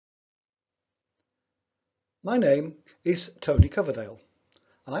My name is Tony Coverdale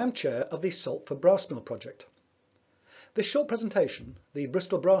and I am chair of the Salford Brass Mill project. This short presentation, the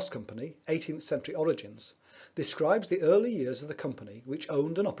Bristol Brass Company, 18th Century Origins, describes the early years of the company which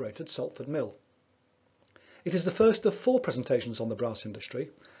owned and operated Salford Mill. It is the first of 4 presentations on the brass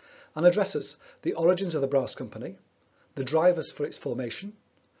industry and addresses the origins of the brass company, the drivers for its formation,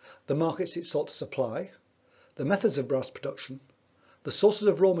 the markets it sought to supply, the methods of brass production, the sources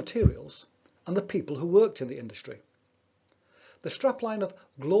of raw materials, and the people who worked in the industry. The strapline of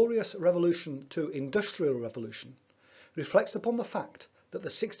Glorious Revolution to Industrial Revolution reflects upon the fact that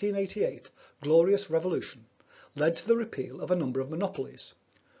the 1688 Glorious Revolution led to the repeal of a number of monopolies,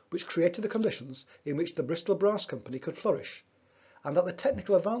 which created the conditions in which the Bristol Brass Company could flourish, and that the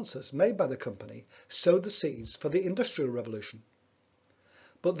technical advances made by the company sowed the seeds for the Industrial Revolution.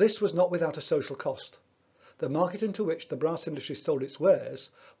 But this was not without a social cost. The market into which the brass industry sold its wares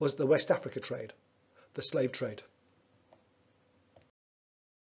was the West Africa trade, the slave trade.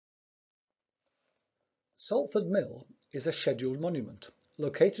 Salford Mill is a scheduled monument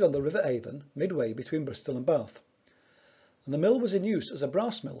located on the River Avon midway between Bristol and Bath. And the mill was in use as a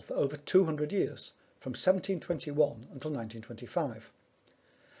brass mill for over 200 years, from 1721 until 1925.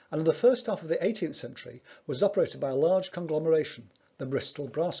 And in the first half of the 18th century was operated by a large conglomeration, the Bristol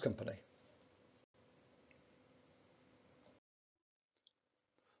Brass Company.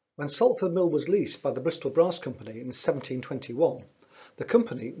 When Salford Mill was leased by the Bristol Brass Company in 1721, the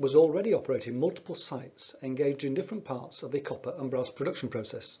company was already operating multiple sites engaged in different parts of the copper and brass production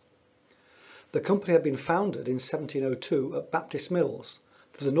process. The company had been founded in 1702 at Baptist Mills,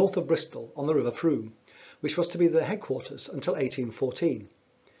 to the north of Bristol on the River Frome, which was to be their headquarters until 1814.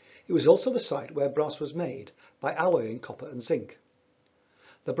 It was also the site where brass was made by alloying copper and zinc.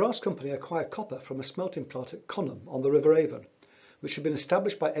 The brass company acquired copper from a smelting plant at Conham on the River Avon, which had been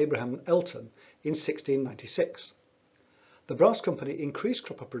established by Abraham Elton in 1696. The brass company increased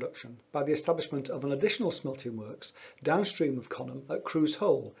copper production by the establishment of an additional smelting works downstream of Conham at Crew's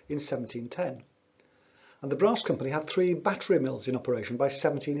Hole in 1710. And the brass company had 3 battery mills in operation by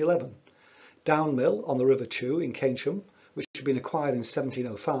 1711. Down Mill on the River Chew in Keynsham, which had been acquired in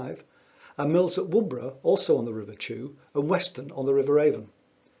 1705, and mills at Woodborough, also on the River Chew, and Weston on the River Avon.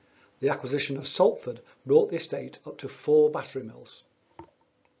 The acquisition of Salford brought the estate up to 4 battery mills.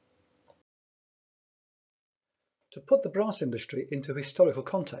 To put the brass industry into historical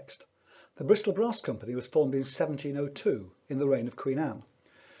context, the Bristol Brass Company was formed in 1702 in the reign of Queen Anne,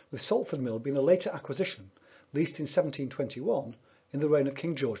 with Salford Mill being a later acquisition, leased in 1721 in the reign of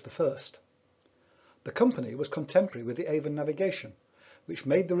King George I. The company was contemporary with the Avon navigation, which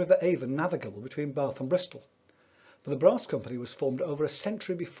made the River Avon navigable between Bath and Bristol. But the Brass Company was formed over a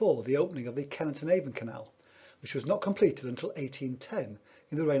century before the opening of the Kennet-and-Avon Canal, which was not completed until 1810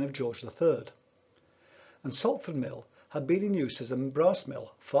 in the reign of George III. And Salford Mill had been in use as a brass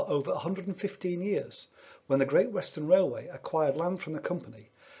mill for over 115 years when the Great Western Railway acquired land from the company,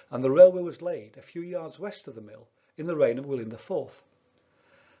 and the railway was laid a few yards west of the mill in the reign of William IV.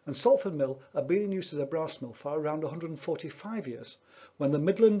 And Salford Mill had been in use as a brass mill for around 145 years when the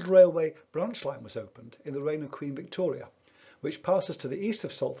Midland Railway branch line was opened in the reign of Queen Victoria, which passes to the east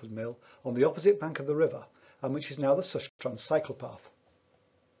of Salford Mill on the opposite bank of the river and which is now the Sustrans cycle path.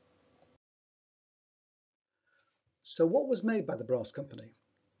 So what was made by the Brass Company?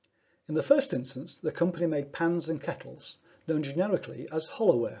 In the first instance, the company made pans and kettles, known generically as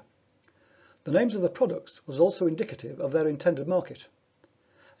hollowware. The names of the products was also indicative of their intended market.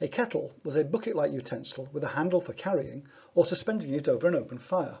 A kettle was a bucket-like utensil with a handle for carrying or suspending it over an open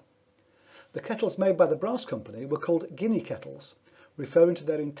fire. The kettles made by the Brass Company were called Guinea kettles, referring to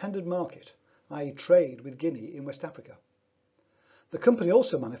their intended market, i.e. trade with Guinea in West Africa. The company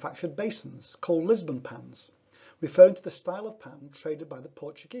also manufactured basins called Lisbon pans, referring to the style of pan traded by the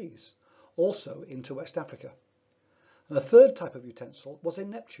Portuguese, also into West Africa. And a third type of utensil was a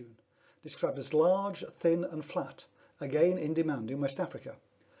Neptune, described as large, thin and flat, again in demand in West Africa.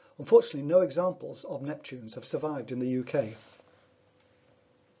 Unfortunately, no examples of Neptunes have survived in the UK.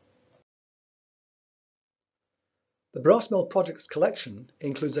 The Brass Mill Project's collection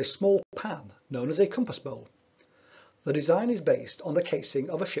includes a small pan known as a compass bowl. The design is based on the casing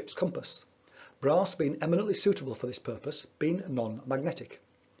of a ship's compass, brass being eminently suitable for this purpose, being non-magnetic.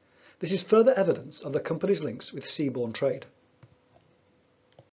 This is further evidence of the company's links with seaborne trade.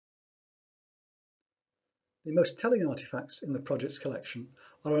 The most telling artefacts in the project's collection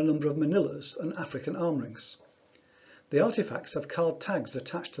are a number of manillas and African arm rings. The artefacts have card tags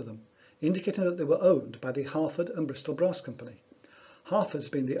attached to them, indicating that they were owned by the Harford and Bristol Brass Company. Harford's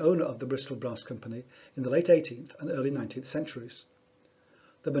been the owner of the Bristol Brass Company in the late 18th and early 19th centuries.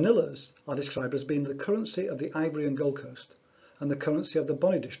 The manillas are described as being the currency of the Ivory and Gold Coast and the currency of the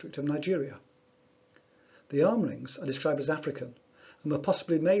Bonny district of Nigeria. The arm rings are described as African and were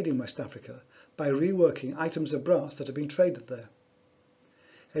possibly made in West Africa by reworking items of brass that had been traded there.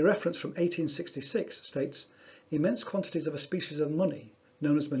 A reference from 1866 states, immense quantities of a species of money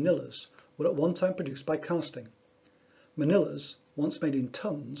known as manillas were at one time produced by casting. Manillas, once made in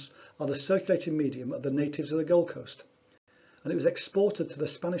tons, are the circulating medium of the natives of the Gold Coast, and it was exported to the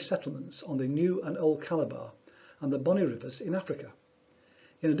Spanish settlements on the New and Old Calabar and the Bonny rivers in Africa.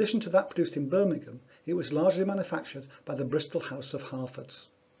 In addition to that produced in Birmingham, it was largely manufactured by the Bristol House of Harfords.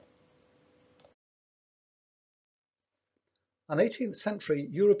 An 18th century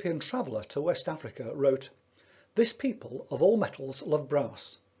European traveller to West Africa wrote, "This people of all metals love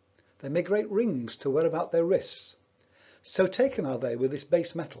brass. They make great rings to wear about their wrists. So taken are they with this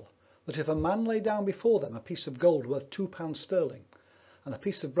base metal, that if a man lay down before them a piece of gold worth £2 sterling, and a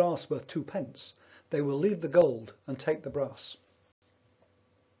piece of brass worth 2 pence, they will leave the gold and take the brass."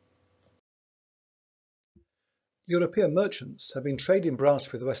 European merchants have been trading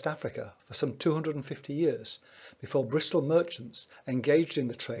brass with West Africa for some 250 years before Bristol merchants engaged in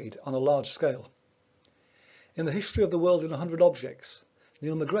the trade on a large scale. In the History of the World in 100 Objects,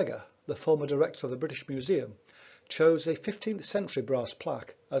 Neil MacGregor, the former director of the British Museum, chose a 15th century brass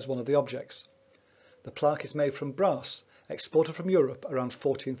plaque as one of the objects. The plaque is made from brass exported from Europe around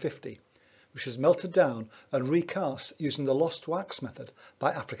 1450, which is melted down and recast using the lost wax method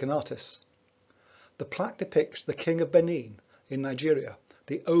by African artists. The plaque depicts the King of Benin in Nigeria,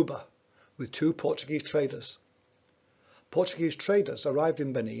 the Oba, with 2 Portuguese traders. Portuguese traders arrived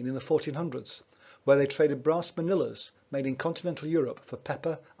in Benin in the 1400s, where they traded brass manillas made in continental Europe for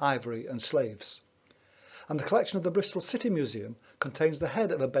pepper, ivory and slaves. And the collection of the Bristol City Museum contains the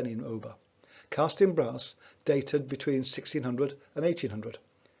head of a Benin Oba, cast in brass dated between 1600 and 1800.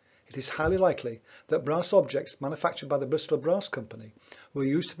 It is highly likely that brass objects manufactured by the Bristol Brass Company were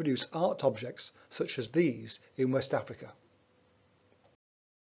used to produce art objects such as these in West Africa.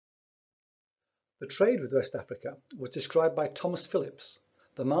 The trade with West Africa was described by Thomas Phillips,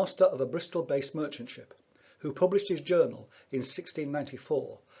 the master of a Bristol-based merchant ship, who published his journal in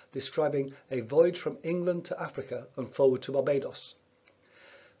 1694, describing a voyage from England to Africa and forward to Barbados.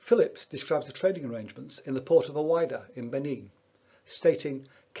 Phillips describes the trading arrangements in the port of Ouidah in Benin, stating,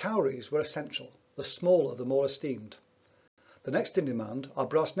 "Cowries were essential, the smaller the more esteemed. The next in demand are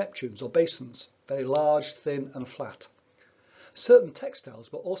brass Neptunes or basins, very large, thin and flat. Certain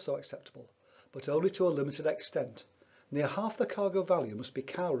textiles were also acceptable, but only to a limited extent. Near half the cargo value must be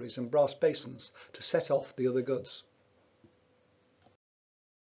cowries and brass basins to set off the other goods."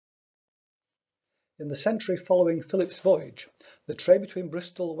 In the century following Phillips' voyage, the trade between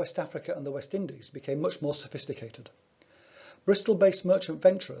Bristol, West Africa and the West Indies became much more sophisticated. Bristol-based merchant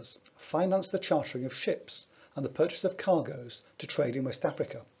venturers financed the chartering of ships and the purchase of cargoes to trade in West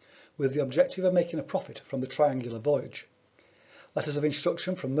Africa, with the objective of making a profit from the triangular voyage. Letters of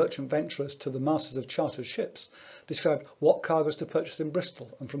instruction from merchant venturers to the masters of chartered ships described what cargoes to purchase in Bristol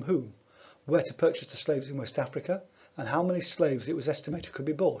and from whom, where to purchase the slaves in West Africa and how many slaves it was estimated could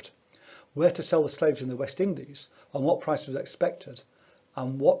be bought, where to sell the slaves in the West Indies, on what price was expected,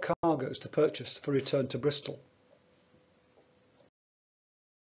 and what cargoes to purchase for return to Bristol.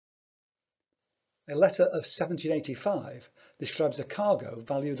 A letter of 1785 describes a cargo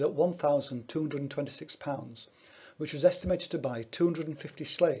valued at £1,226, which was estimated to buy 250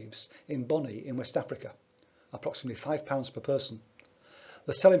 slaves in Bonny in West Africa, approximately £5 per person.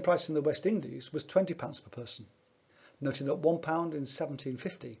 The selling price in the West Indies was £20 per person, noting that £1 in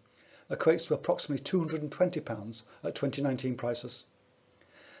 1750 equates to approximately £220 at 2019 prices.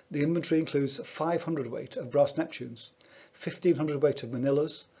 The inventory includes 500 weight of brass Neptunes, 1500 weight of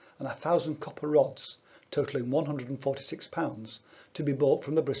manillas and 1,000 copper rods, totalling £146, to be bought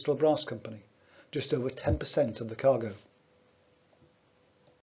from the Bristol Brass Company, just over 10% of the cargo.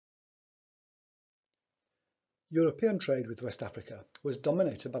 European trade with West Africa was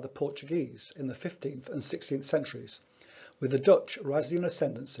dominated by the Portuguese in the 15th and 16th centuries, with the Dutch rising in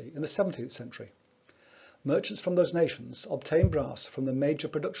ascendancy in the 17th century. Merchants from those nations obtained brass from the major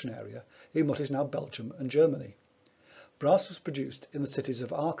production area in what is now Belgium and Germany. Brass was produced in the cities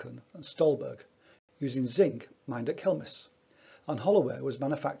of Aachen and Stolberg, using zinc mined at Kelmis, and hollowware was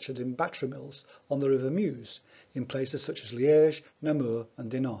manufactured in battery mills on the River Meuse in places such as Liège, Namur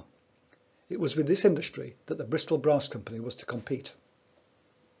and Dinant. It was with this industry that the Bristol Brass Company was to compete.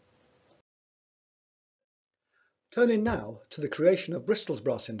 Turning now to the creation of Bristol's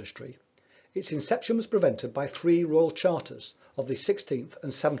brass industry, its inception was prevented by 3 royal charters of the 16th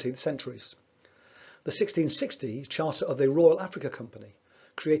and 17th centuries. The 1660 Charter of the Royal Africa Company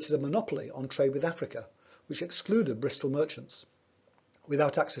created a monopoly on trade with Africa, which excluded Bristol merchants.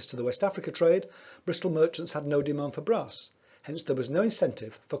 Without access to the West Africa trade, Bristol merchants had no demand for brass, hence there was no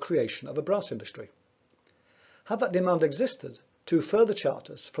incentive for creation of a brass industry. Had that demand existed, two further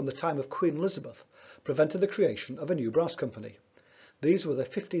charters from the time of Queen Elizabeth prevented the creation of a new brass company. These were the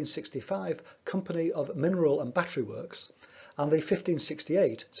 1565 Company of Mineral and Battery Works and the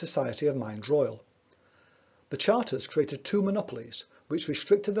 1568 Society of Mines Royal. The charters created two monopolies which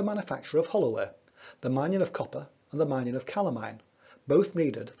restricted the manufacture of hollowware, the mining of copper and the mining of calamine, both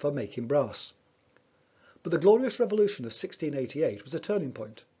needed for making brass. But the Glorious Revolution of 1688 was a turning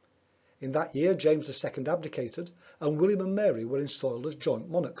point. In that year James II abdicated and William and Mary were installed as joint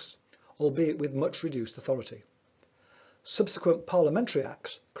monarchs, albeit with much reduced authority. Subsequent parliamentary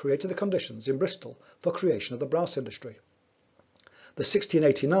acts created the conditions in Bristol for creation of the brass industry. The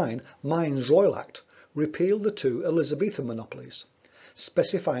 1689 Mines Royal Act repealed the two Elizabethan monopolies,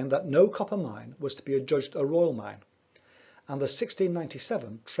 specifying that no copper mine was to be adjudged a royal mine, and the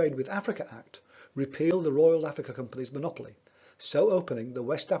 1697 Trade with Africa Act repealed the Royal Africa Company's monopoly, so opening the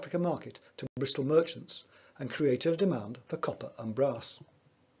West Africa market to Bristol merchants and created a demand for copper and brass.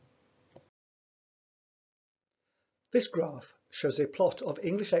 This graph shows a plot of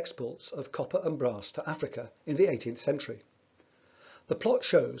English exports of copper and brass to Africa in the 18th century. The plot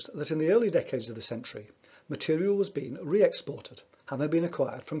shows that in the early decades of the century, material was being re-exported, having been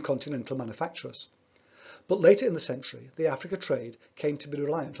acquired from continental manufacturers. But later in the century, the Africa trade came to be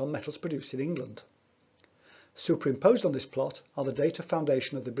reliant on metals produced in England. Superimposed on this plot are the date of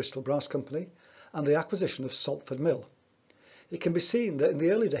foundation of the Bristol Brass Company and the acquisition of Salford Mill. It can be seen that in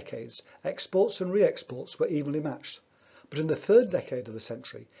the early decades, exports and re-exports were evenly matched, but in the third decade of the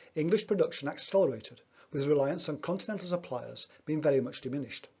century, English production accelerated, with reliance on continental suppliers being very much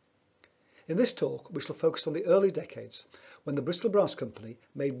diminished. In this talk, we shall focus on the early decades, when the Bristol Brass Company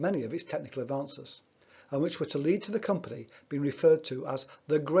made many of its technical advances, and which were to lead to the company being referred to as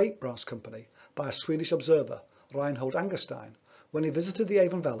the Great Brass Company by a Swedish observer, Reinhold Angerstein, when he visited the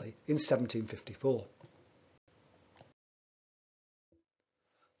Avon Valley in 1754.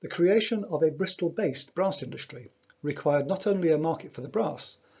 The creation of a Bristol-based brass industry required not only a market for the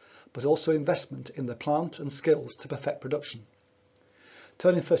brass, but also investment in the plant and skills to perfect production.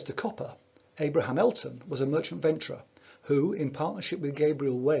 Turning first to copper, Abraham Elton was a merchant venturer who, in partnership with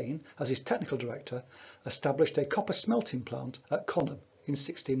Gabriel Wayne as his technical director, established a copper smelting plant at Conham in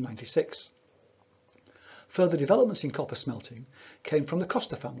 1696. Further developments in copper smelting came from the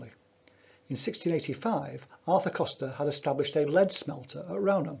Coster family. In 1685, Arthur Coster had established a lead smelter at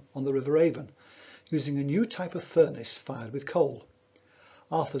Rownham on the River Avon, using a new type of furnace fired with coal.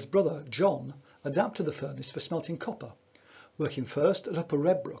 Arthur's brother, John, adapted the furnace for smelting copper, working first at Upper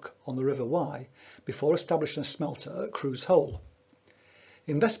Redbrook on the River Wye before establishing a smelter at Crew's Hole.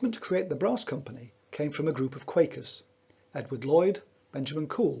 Investment to create the brass company came from a group of Quakers: Edward Lloyd, Benjamin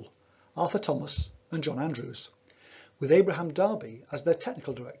Cool, Arthur Thomas and John Andrews, with Abraham Darby as their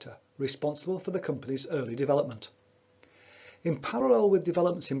technical director, responsible for the company's early development. In parallel with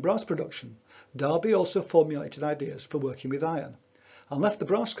developments in brass production, Darby also formulated ideas for working with iron, and left the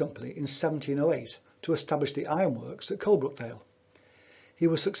brass company in 1708 to establish the ironworks at Coalbrookdale. He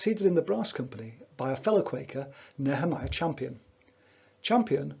was succeeded in the brass company by a fellow Quaker, Nehemiah Champion.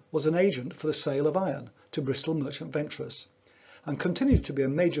 Champion was an agent for the sale of iron to Bristol merchant venturers, and continued to be a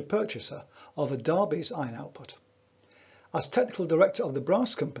major purchaser of Darby's iron output. As technical director of the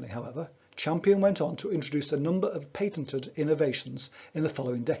brass company, however, Champion went on to introduce a number of patented innovations in the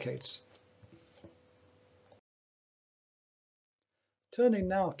following decades. Turning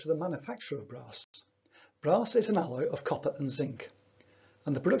now to the manufacture of brass. Brass is an alloy of copper and zinc,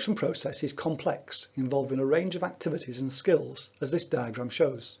 and the production process is complex, involving a range of activities and skills, as this diagram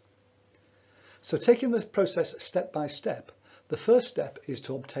shows. So taking the process step by step, the first step is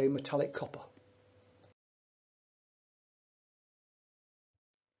to obtain metallic copper.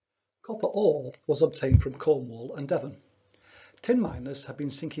 Copper ore was obtained from Cornwall and Devon. Tin miners have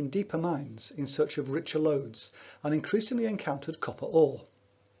been sinking deeper mines in search of richer lodes and increasingly encountered copper ore.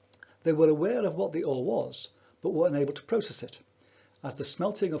 They were aware of what the ore was, but were unable to process it, as the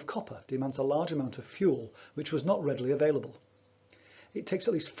smelting of copper demands a large amount of fuel which was not readily available. It takes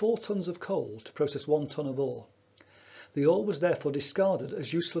at least 4 tons of coal to process 1 ton of ore. The ore was therefore discarded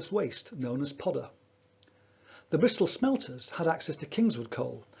as useless waste known as podder. The Bristol smelters had access to Kingswood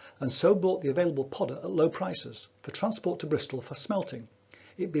coal and so bought the available podder at low prices for transport to Bristol for smelting,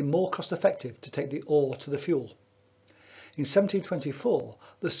 it being more cost effective to take the ore to the fuel. In 1724,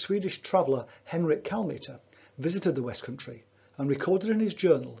 the Swedish traveller Henrik Kalmeter visited the West Country and recorded in his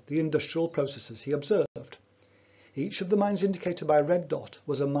journal the industrial processes he observed. Each of the mines indicated by a red dot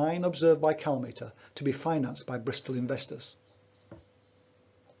was a mine observed by Calmeter to be financed by Bristol investors.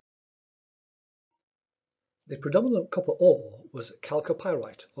 The predominant copper ore was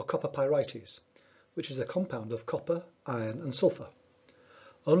chalcopyrite or copper pyrites, which is a compound of copper, iron and sulphur.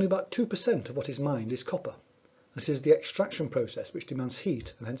 Only about 2% of what is mined is copper, and it is the extraction process which demands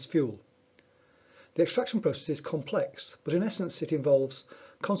heat and hence fuel. The extraction process is complex, but in essence it involves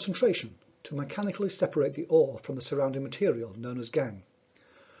concentration to mechanically separate the ore from the surrounding material known as gangue,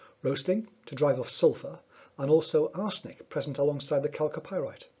 roasting to drive off sulphur and also arsenic present alongside the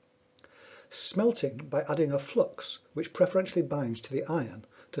chalcopyrite, smelting by adding a flux which preferentially binds to the iron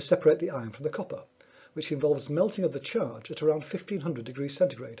to separate the iron from the copper, which involves melting of the charge at around 1500 degrees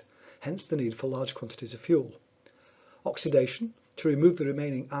centigrade, hence the need for large quantities of fuel, oxidation to remove the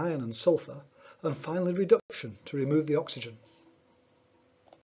remaining iron and sulphur, and finally reduction to remove the oxygen.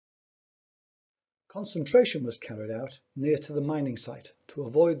 Concentration was carried out near to the mining site to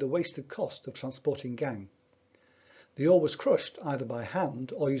avoid the wasted cost of transporting gangue. The ore was crushed either by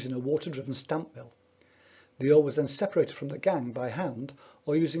hand or using a water-driven stamp mill. The ore was then separated from the gangue by hand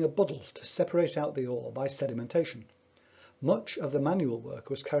or using a buddle to separate out the ore by sedimentation. Much of the manual work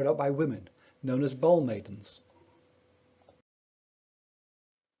was carried out by women, known as bowl maidens.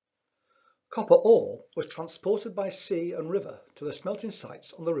 Copper ore was transported by sea and river to the smelting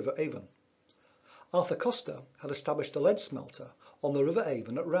sites on the River Avon. Arthur Coster had established a lead smelter on the River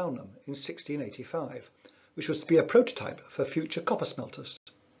Avon at Rownham in 1685, which was to be a prototype for future copper smelters.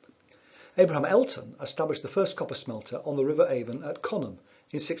 Abraham Elton established the first copper smelter on the River Avon at Conham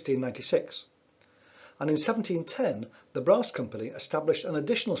in 1696. And in 1710 the Brass Company established an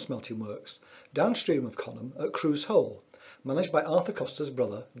additional smelting works downstream of Conham at Crew's Hole, managed by Arthur Coster's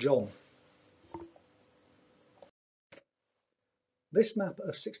brother John. This map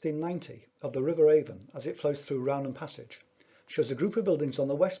of 1690 of the River Avon as it flows through Rownham Passage shows a group of buildings on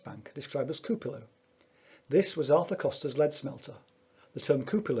the west bank described as cupola. This was Arthur Coster's lead smelter, the term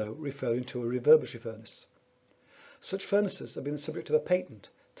cupola referring to a reverberatory furnace. Such furnaces have been the subject of a patent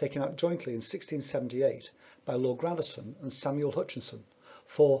taken out jointly in 1678 by Lord Grandison and Samuel Hutchinson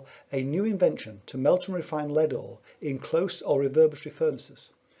for a new invention to melt and refine lead ore in close or reverberatory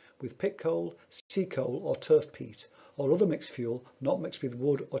furnaces with pit coal, sea coal or turf peat, or other mixed fuel not mixed with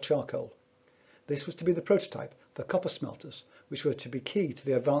wood or charcoal. This was to be the prototype for copper smelters, which were to be key to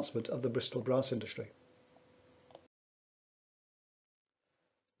the advancement of the Bristol brass industry.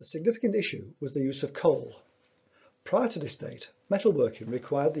 The significant issue was the use of coal. Prior to this date, metalworking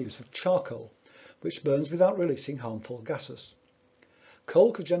required the use of charcoal, which burns without releasing harmful gases.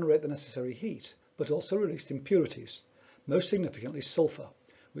 Coal could generate the necessary heat, but also released impurities, most significantly sulphur,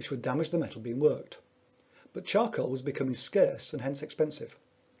 which would damage the metal being worked. But charcoal was becoming scarce and hence expensive.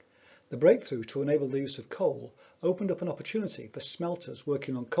 The breakthrough to enable the use of coal opened up an opportunity for smelters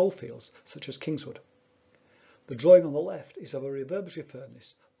working on coal fields such as Kingswood. The drawing on the left is of a reverberatory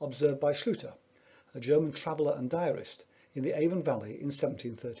furnace observed by Schluter, a German traveller and diarist, in the Avon Valley in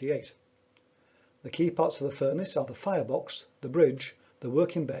 1738. The key parts of the furnace are the firebox, the bridge, the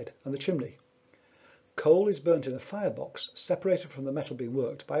working bed and the chimney. Coal is burnt in a firebox separated from the metal being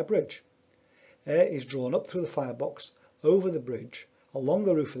worked by a bridge. Air is drawn up through the firebox, over the bridge, along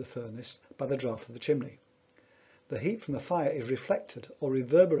the roof of the furnace by the draught of the chimney. The heat from the fire is reflected or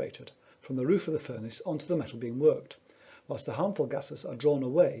reverberated from the roof of the furnace onto the metal being worked, whilst the harmful gases are drawn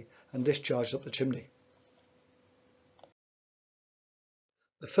away and discharged up the chimney.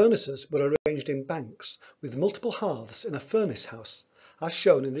 The furnaces were arranged in banks with multiple hearths in a furnace house, as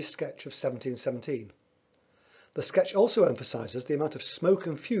shown in this sketch of 1717. The sketch also emphasises the amount of smoke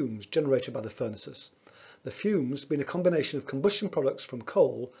and fumes generated by the furnaces, the fumes being a combination of combustion products from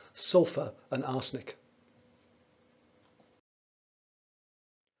coal, sulphur and arsenic.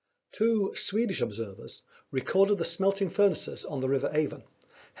 Two Swedish observers recorded the smelting furnaces on the River Avon,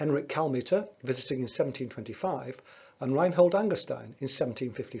 Henrik Calmeter visiting in 1725 and Reinhold Angerstein in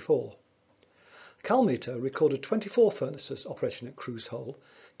 1754. Calmeter recorded 24 furnaces operating at Crew's Hole,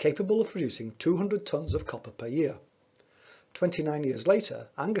 capable of producing 200 tons of copper per year. 29 years later,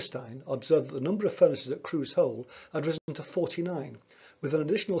 Angerstein observed that the number of furnaces at Crew's Hole had risen to 49, with an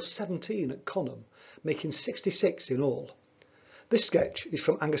additional 17 at Conham, making 66 in all. This sketch is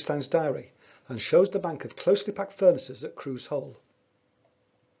from Angerstein's diary and shows the bank of closely packed furnaces at Crew's Hole.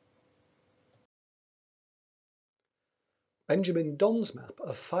 Benjamin Don's map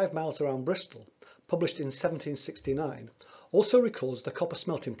of 5 miles around Bristol, published in 1769, also records the copper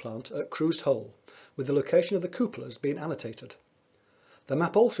smelting plant at Crew's Hole, with the location of the cupolas being annotated. The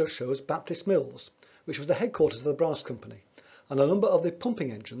map also shows Baptist Mills, which was the headquarters of the Brass Company, and a number of the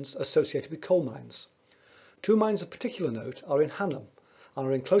pumping engines associated with coal mines. Two mines of particular note are in Hannam and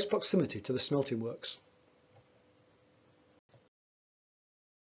are in close proximity to the smelting works.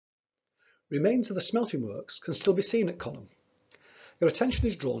 Remains of the smelting works can still be seen at Conham. Your attention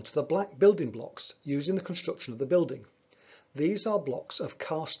is drawn to the black building blocks used in the construction of the building. These are blocks of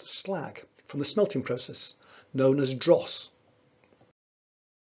cast slag from the smelting process, known as dross.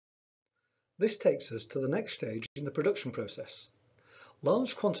 This takes us to the next stage in the production process.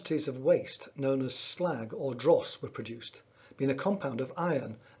 Large quantities of waste known as slag or dross were produced, being a compound of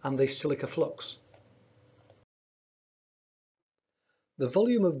iron and the silica flux. The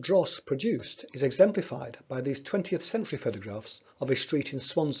volume of dross produced is exemplified by these 20th century photographs of a street in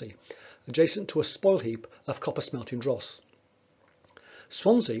Swansea, adjacent to a spoil heap of copper smelting dross.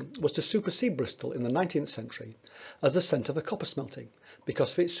 Swansea was to supersede Bristol in the 19th century as the centre for copper smelting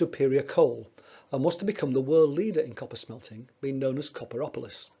because of its superior coal, and was to become the world leader in copper smelting, being known as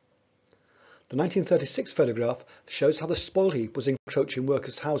Copperopolis. The 1936 photograph shows how the spoil heap was encroaching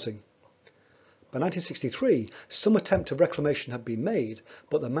workers' housing. By 1963, some attempt of reclamation had been made,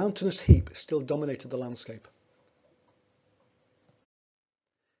 but the mountainous heap still dominated the landscape.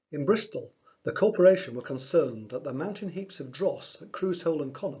 In Bristol, the corporation were concerned that the mountain heaps of dross at Cruise Hole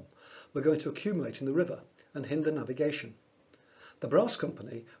and Conham were going to accumulate in the river and hinder navigation. The brass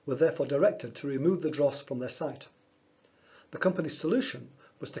company were therefore directed to remove the dross from their site. The company's solution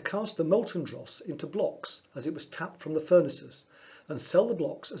was to cast the molten dross into blocks as it was tapped from the furnaces and sell the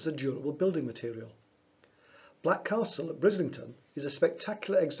blocks as a durable building material. Black Castle at Brislington is a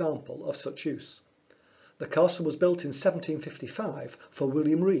spectacular example of such use. The castle was built in 1755 for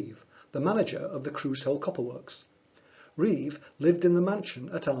William Reeve, the manager of the Cruise Hole Copper Works. Reeve lived in the mansion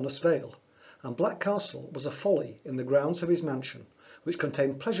at Arnos Vale, and Black Castle was a folly in the grounds of his mansion, which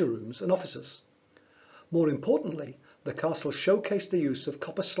contained pleasure rooms and offices. More importantly, the castle showcased the use of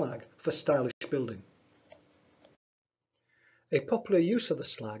copper slag for stylish building. A popular use of the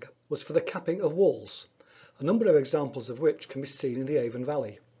slag was for the capping of walls, a number of examples of which can be seen in the Avon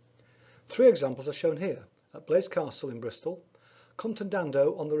Valley. Three examples are shown here at Blaise Castle in Bristol, Compton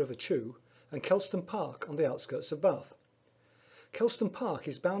Dando on the River Chew, and Kelston Park on the outskirts of Bath. Kelston Park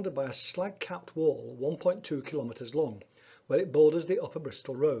is bounded by a slag-capped wall 1.2 kilometres long, where it borders the Upper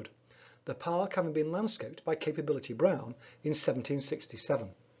Bristol Road, the park having been landscaped by Capability Brown in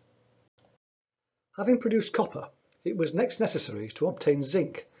 1767. Having produced copper, it was next necessary to obtain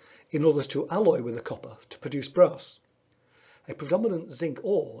zinc in order to alloy with the copper to produce brass. A predominant zinc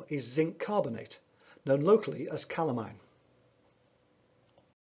ore is zinc carbonate, known locally as calamine.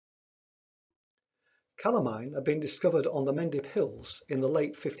 Calamine had been discovered on the Mendip Hills in the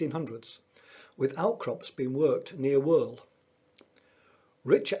late 1500s, with outcrops being worked near Whirl.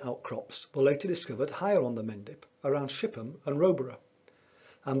 Richer outcrops were later discovered higher on the Mendip, around Shipham and Roborough,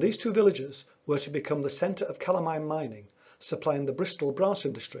 and these two villages were to become the centre of calamine mining, supplying the Bristol brass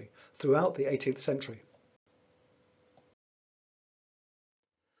industry throughout the 18th century.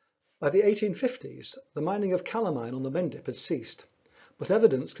 By the 1850s, the mining of calamine on the Mendip had ceased, but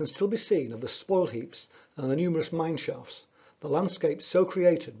evidence can still be seen of the spoil heaps and the numerous mine shafts, the landscape so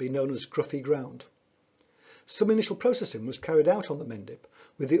created being known as Gruffy Ground. Some initial processing was carried out on the Mendip,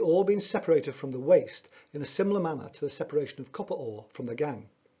 with the ore being separated from the waste in a similar manner to the separation of copper ore from the gangue.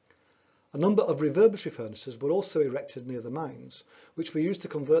 A number of reverberatory furnaces were also erected near the mines, which were used to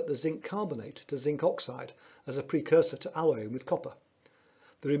convert the zinc carbonate to zinc oxide as a precursor to alloying with copper.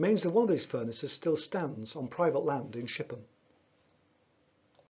 The remains of one of these furnaces still stands on private land in Shipham.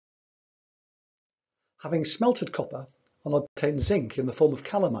 Having smelted copper and obtained zinc in the form of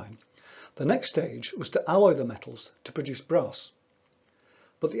calamine, the next stage was to alloy the metals to produce brass.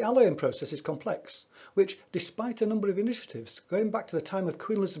 But the alloying process is complex, which, despite a number of initiatives going back to the time of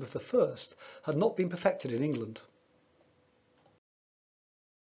Queen Elizabeth I, had not been perfected in England.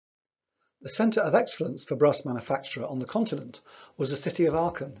 The centre of excellence for brass manufacture on the continent was the city of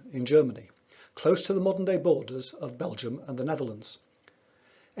Aachen in Germany, close to the modern-day borders of Belgium and the Netherlands.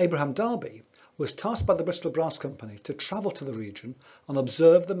 Abraham Darby was tasked by the Bristol Brass Company to travel to the region and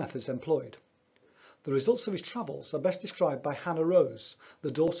observe the methods employed. The results of his travels are best described by Hannah Rose, the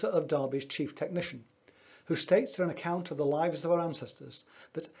daughter of Darby's chief technician, who states in an account of the lives of our ancestors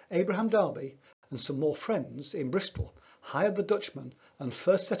that Abraham Darby and some more friends in Bristol hired the Dutchman and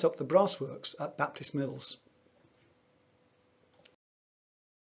first set up the brass works at Baptist Mills.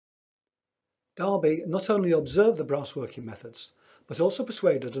 Darby not only observed the brass working methods, but also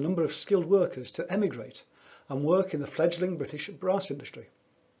persuaded a number of skilled workers to emigrate and work in the fledgling British brass industry.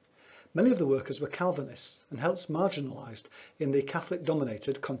 Many of the workers were Calvinists and hence marginalised in the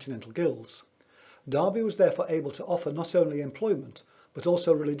Catholic-dominated continental guilds. Darby was therefore able to offer not only employment, but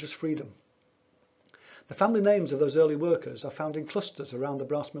also religious freedom. The family names of those early workers are found in clusters around the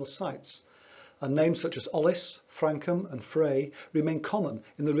brass mill sites, and names such as Ollis, Frankham and Frey remain common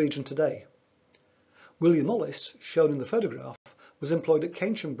in the region today. William Ollis, shown in the photograph, was employed at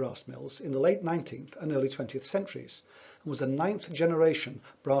Keynsham brass mills in the late 19th and early 20th centuries and was a 9th generation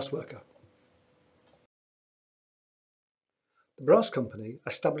brass worker. The brass company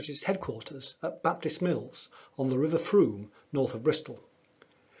established its headquarters at Baptist Mills on the River Frome, north of Bristol.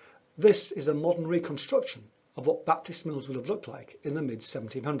 This is a modern reconstruction of what Baptist Mills would have looked like in the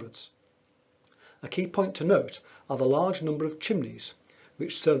mid-1700s. A key point to note are the large number of chimneys,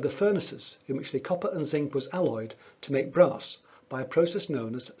 which served the furnaces in which the copper and zinc was alloyed to make brass by a process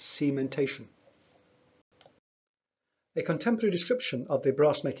known as cementation. A contemporary description of the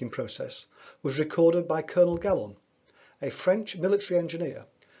brass making process was recorded by Colonel Gallon, a French military engineer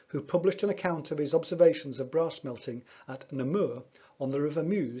who published an account of his observations of brass melting at Namur on the River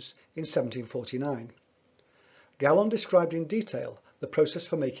Meuse in 1749. Gallon described in detail the process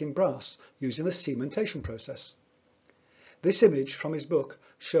for making brass using the cementation process. This image from his book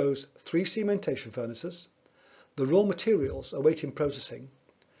shows 3 cementation furnaces, the raw materials awaiting processing,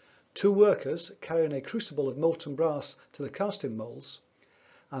 2 workers carrying a crucible of molten brass to the casting moulds,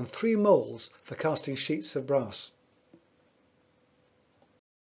 and 3 moulds for casting sheets of brass.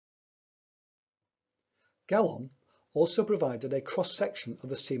 Gallon also provided a cross-section of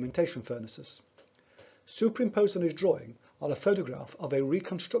the cementation furnaces. Superimposed on his drawing are a photograph of a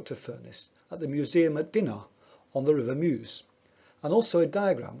reconstructed furnace at the museum at Dinard on the River Meuse, and also a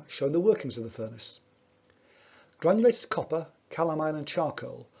diagram showing the workings of the furnace. Granulated copper, calamine and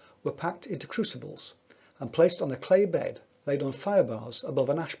charcoal were packed into crucibles and placed on a clay bed laid on fire bars above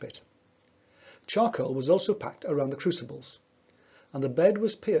an ash pit. Charcoal was also packed around the crucibles, and the bed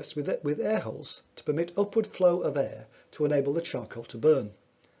was pierced with air holes to permit upward flow of air to enable the charcoal to burn.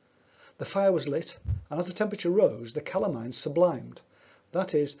 The fire was lit, and as the temperature rose, the calamine sublimed.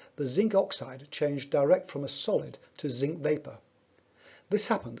 That is, the zinc oxide changed direct from a solid to zinc vapour. This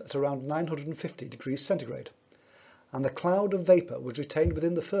happened at around 950 degrees centigrade, and the cloud of vapour was retained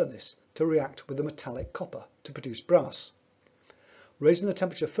within the furnace to react with the metallic copper to produce brass. Raising the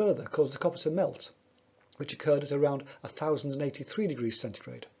temperature further caused the copper to melt, which occurred at around 1083 degrees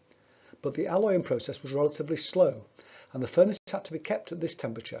centigrade. But the alloying process was relatively slow, and the furnace had to be kept at this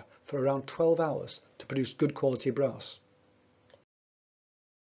temperature for around 12 hours to produce good quality brass.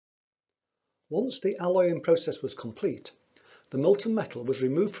 Once the alloying process was complete, the molten metal was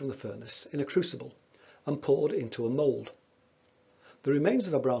removed from the furnace in a crucible and poured into a mould. The remains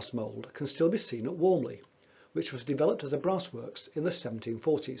of a brass mould can still be seen at Warmley, which was developed as a brass works in the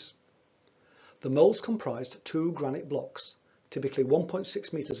 1740s. The moulds comprised 2 granite blocks, typically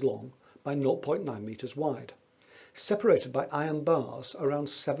 1.6 metres long by 0.9 metres wide, separated by iron bars around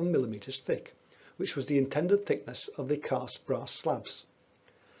 7 millimetres thick, which was the intended thickness of the cast brass slabs.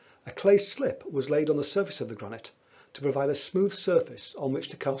 A clay slip was laid on the surface of the granite to provide a smooth surface on which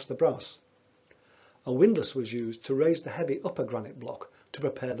to cast the brass. A windlass was used to raise the heavy upper granite block to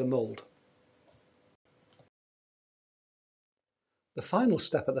prepare the mould. The final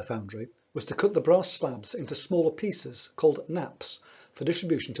step at the foundry was to cut the brass slabs into smaller pieces called naps for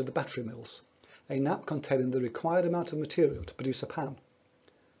distribution to the battery mills, a nap containing the required amount of material to produce a pan.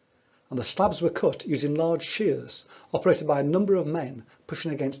 And the slabs were cut using large shears operated by a number of men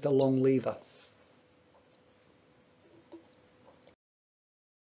pushing against a long lever.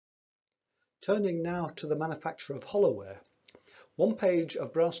 Turning now to the manufacture of hollowware, one page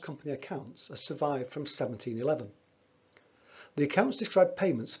of brass company accounts has survived from 1711. The accounts describe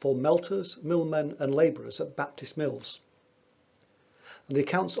payments for melters, millmen and labourers at Baptist Mills. And the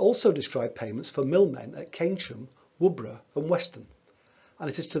accounts also describe payments for millmen at Keynsham, Woodborough and Weston, and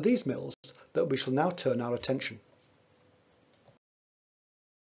it is to these mills that we shall now turn our attention.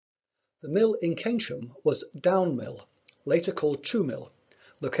 The mill in Keynsham was Down Mill, later called Chew Mill,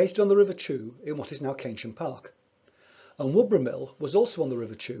 located on the River Chew in what is now Keynsham Park, and Woodborough Mill was also on the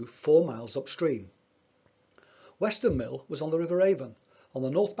River Chew 4 miles upstream. Weston Mill was on the River Avon, on the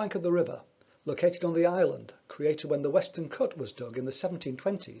north bank of the river, located on the island created when the Western Cut was dug in the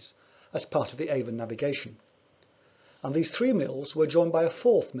 1720s as part of the Avon navigation. And these 3 mills were joined by a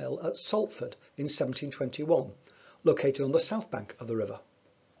 4th mill at Saltford in 1721, located on the south bank of the river.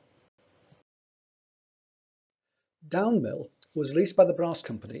 Down Mill was leased by the Brass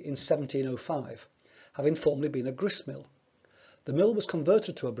Company in 1705, having formerly been a grist mill. The mill was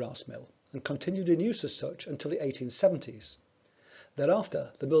converted to a brass mill and continued in use as such until the 1870s.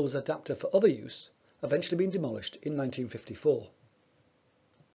 Thereafter, the mill was adapted for other use, eventually being demolished in 1954.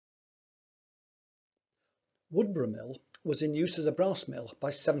 Woodborough Mill was in use as a brass mill by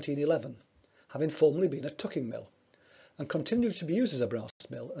 1711, having formerly been a tucking mill, and continued to be used as a brass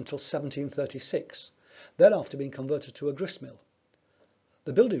mill until 1736, thereafter being converted to a grist mill.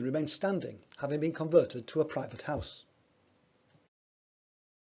 The building remains standing, having been converted to a private house.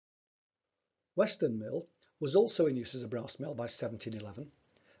 Weston Mill was also in use as a brass mill by 1711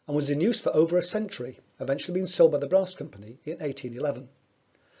 and was in use for over a century, eventually being sold by the Brass Company in 1811.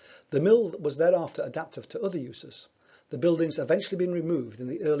 The mill was thereafter adapted to other uses, the buildings eventually being removed in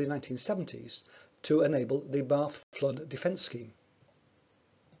the early 1970s to enable the Bath Flood Defence Scheme.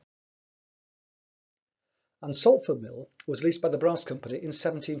 And Salford Mill was leased by the Brass Company in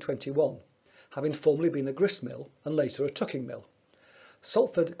 1721, having formerly been a grist mill and later a tucking mill.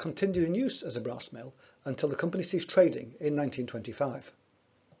 Salford continued in use as a brass mill until the company ceased trading in 1925.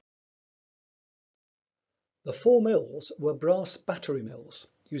 The four mills were brass battery mills,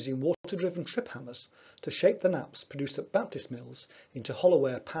 using water-driven trip hammers to shape the naps produced at Baptist mills into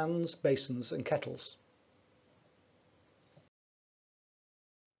hollowware pans, basins and kettles.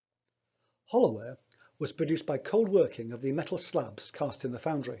 Hollowware was produced by cold working of the metal slabs cast in the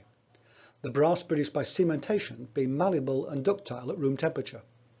foundry, the brass produced by cementation being malleable and ductile at room temperature.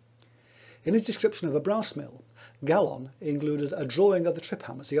 In his description of a brass mill, Gallon included a drawing of the trip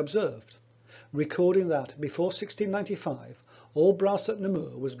hammers he observed, recording that before 1695 all brass at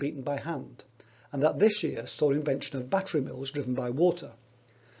Namur was beaten by hand, and that this year saw invention of battery mills driven by water.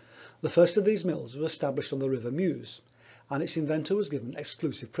 The first of these mills was established on the River Meuse, and its inventor was given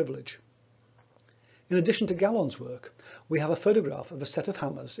exclusive privilege. In addition to Gallon's work, we have a photograph of a set of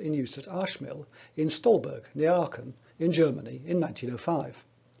hammers in use at Arschmill in Stolberg, near Aachen, in Germany in 1905.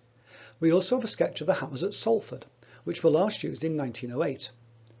 We also have a sketch of the hammers at Salford, which were last used in 1908.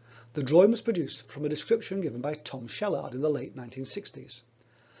 The drawing was produced from a description given by Tom Shellard in the late 1960s.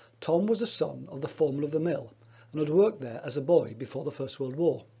 Tom was the son of the foreman of the mill and had worked there as a boy before the First World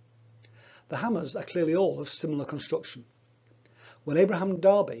War. The hammers are clearly all of similar construction. When Abraham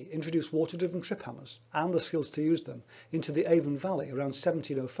Darby introduced water-driven trip hammers and the skills to use them into the Avon Valley around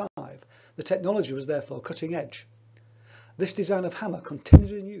 1705, the technology was therefore cutting edge. This design of hammer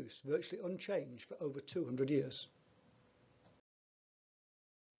continued in use virtually unchanged for over 200 years.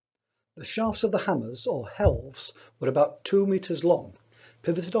 The shafts of the hammers, or helves, were about 2 metres long,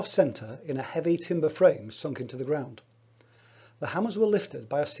 pivoted off-centre in a heavy timber frame sunk into the ground. The hammers were lifted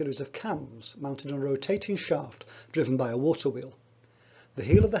by a series of cams mounted on a rotating shaft driven by a water wheel. The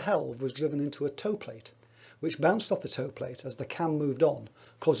heel of the helve was driven into a toe plate, which bounced off the toe plate as the cam moved on,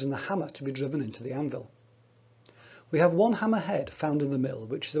 causing the hammer to be driven into the anvil. We have one hammer head found in the mill,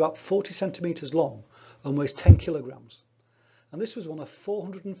 which is about 40 centimetres long and weighs 10 kilograms. And this was one of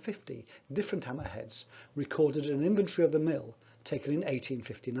 450 different hammer heads recorded in an inventory of the mill taken in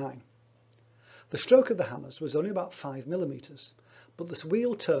 1859. The stroke of the hammers was only about 5 millimetres, but the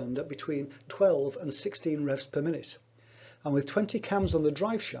wheel turned at between 12 and 16 revs per minute, and with 20 cams on the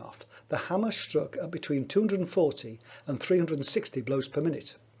drive shaft, the hammer struck at between 240 and 360 blows per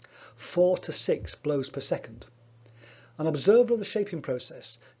minute, 4 to 6 blows per second. An observer of the shaping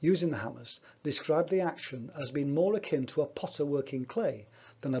process using the hammers described the action as being more akin to a potter working clay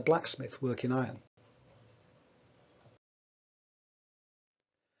than a blacksmith working iron.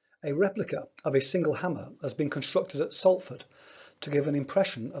 A replica of a single hammer has been constructed at Salford to give an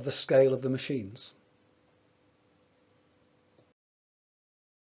impression of the scale of the machines.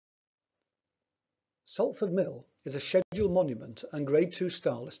 Salford Mill is a scheduled monument and Grade II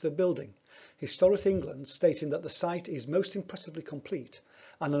style listed building, Historic England stating that the site is most impressively complete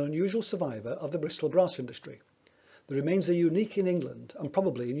and an unusual survivor of the Bristol brass industry. The remains are unique in England and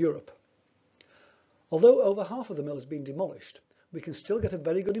probably in Europe. Although over half of the mill has been demolished, we can still get a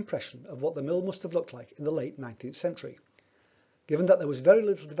very good impression of what the mill must have looked like in the late 19th century. Given that there was very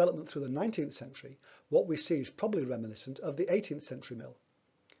little development through the 19th century, what we see is probably reminiscent of the 18th century mill.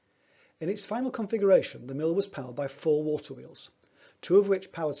 In its final configuration, the mill was powered by 4 water wheels, 2 of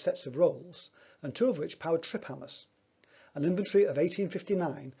which powered sets of rolls and 2 of which powered trip hammers. An inventory of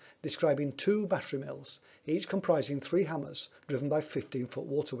 1859 describing 2 battery mills, each comprising 3 hammers driven by 15-foot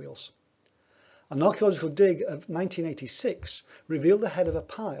water wheels. An archaeological dig of 1986 revealed the head of a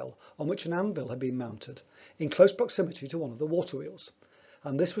pile on which an anvil had been mounted in close proximity to one of the water wheels,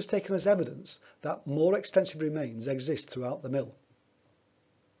 and this was taken as evidence that more extensive remains exist throughout the mill.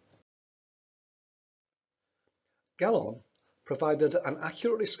 Gallon provided an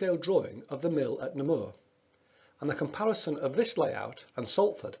accurately scaled drawing of the mill at Namur, and the comparison of this layout and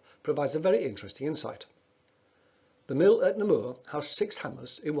Salford provides a very interesting insight. The mill at Namur has 6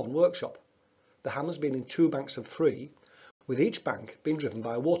 hammers in one workshop, the hammers being in 2 banks of 3, with each bank being driven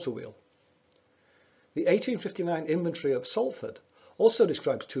by a water wheel. The 1859 inventory of Salford also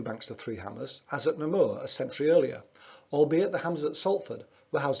describes two banks of three hammers, as at Namur a century earlier, albeit the hammers at Salford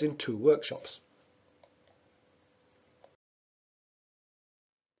were housed in two workshops.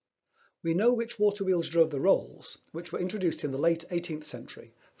 We know which water wheels drove the rolls, which were introduced in the late 18th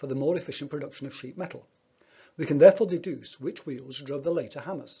century for the more efficient production of sheet metal. We can therefore deduce which wheels drove the later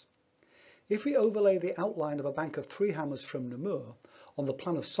hammers. If we overlay the outline of a bank of three hammers from Namur on the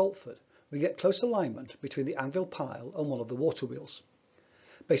plan of Salford, we get close alignment between the anvil pile and one of the water wheels.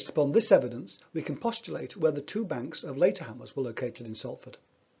 Based upon this evidence, we can postulate where the two banks of later hammers were located in Salford.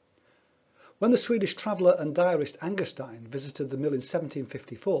 When the Swedish traveller and diarist Angerstein visited the mill in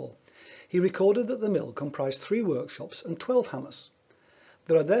 1754, he recorded that the mill comprised 3 workshops and 12 hammers.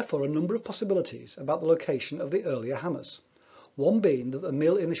 There are therefore a number of possibilities about the location of the earlier hammers, one being that the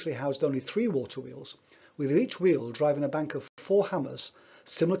mill initially housed only 3 water wheels, with each wheel driving a bank of 4 hammers,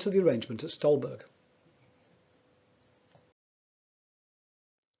 similar to the arrangement at Stolberg.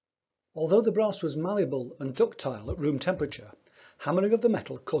 Although the brass was malleable and ductile at room temperature, hammering of the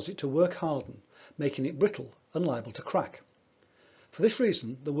metal caused it to work harden, making it brittle and liable to crack. For this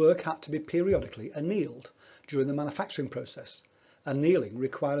reason, the work had to be periodically annealed during the manufacturing process, annealing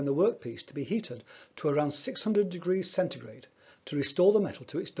requiring the workpiece to be heated to around 600 degrees centigrade to restore the metal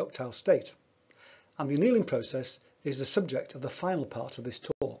to its ductile state. And the annealing process is the subject of the final part of this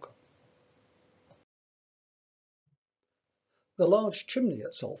talk. The large chimney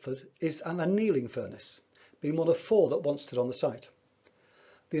at Salford is an annealing furnace, being one of 4 that once stood on the site.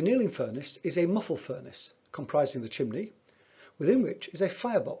 The annealing furnace is a muffle furnace comprising the chimney, within which is a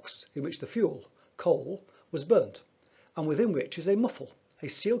firebox in which the fuel, coal, was burnt, and within which is a muffle, a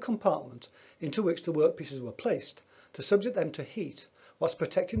sealed compartment into which the workpieces were placed to subject them to heat whilst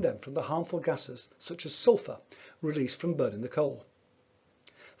protecting them from the harmful gases such as sulphur released from burning the coal.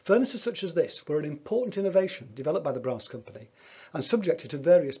 Furnaces such as this were an important innovation developed by the Brass Company and subjected to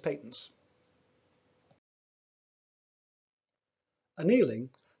various patents. Annealing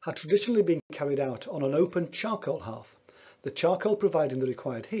had traditionally been carried out on an open charcoal hearth, the charcoal providing the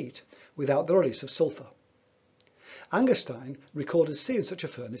required heat without the release of sulphur. Angerstein recorded seeing such a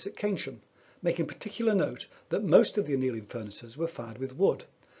furnace at Keynsham, making particular note that most of the annealing furnaces were fired with wood,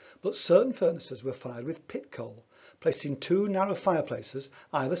 but certain furnaces were fired with pit coal, placed in 2 narrow fireplaces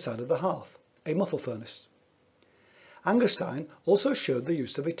either side of the hearth, a muffle furnace. Angerstein also showed the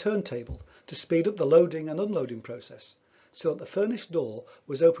use of a turntable to speed up the loading and unloading process, so that the furnace door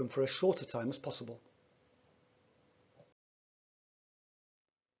was open for as short a time as possible.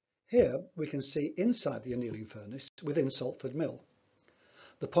 Here we can see inside the annealing furnace within Salford Mill.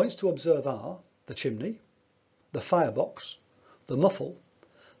 The points to observe are the chimney, the firebox, the muffle,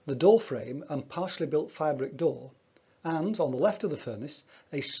 the door frame and partially built firebrick door, and on the left of the furnace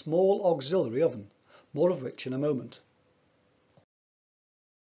a small auxiliary oven, more of which in a moment.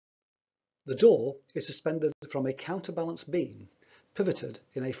 The door is suspended from a counterbalance beam, pivoted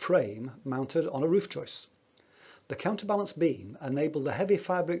in a frame mounted on a roof joist. The counterbalance beam enabled the heavy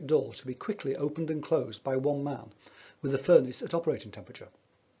firebrick door to be quickly opened and closed by one man, with the furnace at operating temperature.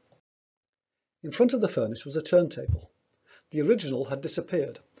 In front of the furnace was a turntable. The original had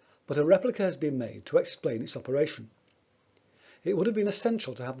disappeared, but a replica has been made to explain its operation. It would have been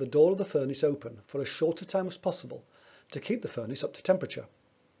essential to have the door of the furnace open for as short a time as possible to keep the furnace up to temperature.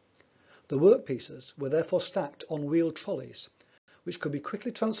 The workpieces were therefore stacked on wheeled trolleys, which could be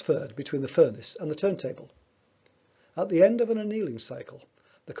quickly transferred between the furnace and the turntable. At the end of an annealing cycle,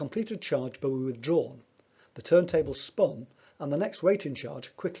 the completed charge will be withdrawn, the turntable spun, and the next waiting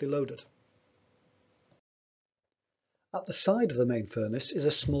charge quickly loaded. At the side of the main furnace is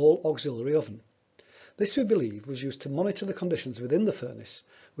a small auxiliary oven. This we believe was used to monitor the conditions within the furnace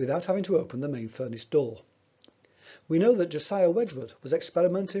without having to open the main furnace door. We know that Josiah Wedgwood was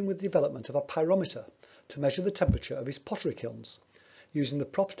experimenting with the development of a pyrometer to measure the temperature of his pottery kilns, using the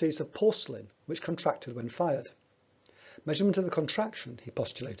properties of porcelain which contracted when fired. Measurement of the contraction, he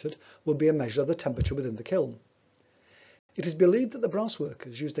postulated, would be a measure of the temperature within the kiln. It is believed that the brass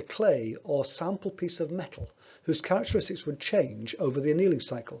workers used a clay or sample piece of metal whose characteristics would change over the annealing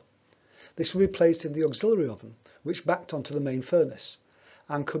cycle. This would be placed in the auxiliary oven, which backed onto the main furnace,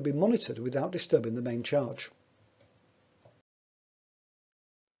 and could be monitored without disturbing the main charge.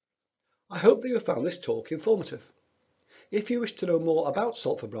 I hope that you found this talk informative. If you wish to know more about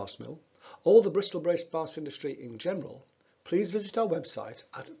Salford Brass Mill, or the Bristol-based brass industry in general, please visit our website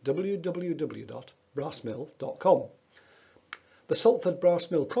at www.brassmill.com. The Salford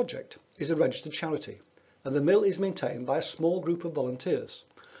Brass Mill project is a registered charity, and the mill is maintained by a small group of volunteers,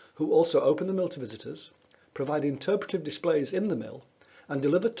 who also open the mill to visitors, provide interpretive displays in the mill, and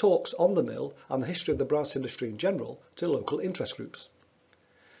deliver talks on the mill and the history of the brass industry in general to local interest groups.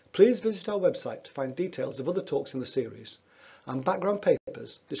 Please visit our website to find details of other talks in the series and background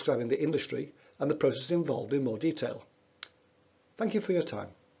papers describing the industry and the process involved in more detail. Thank you for your time.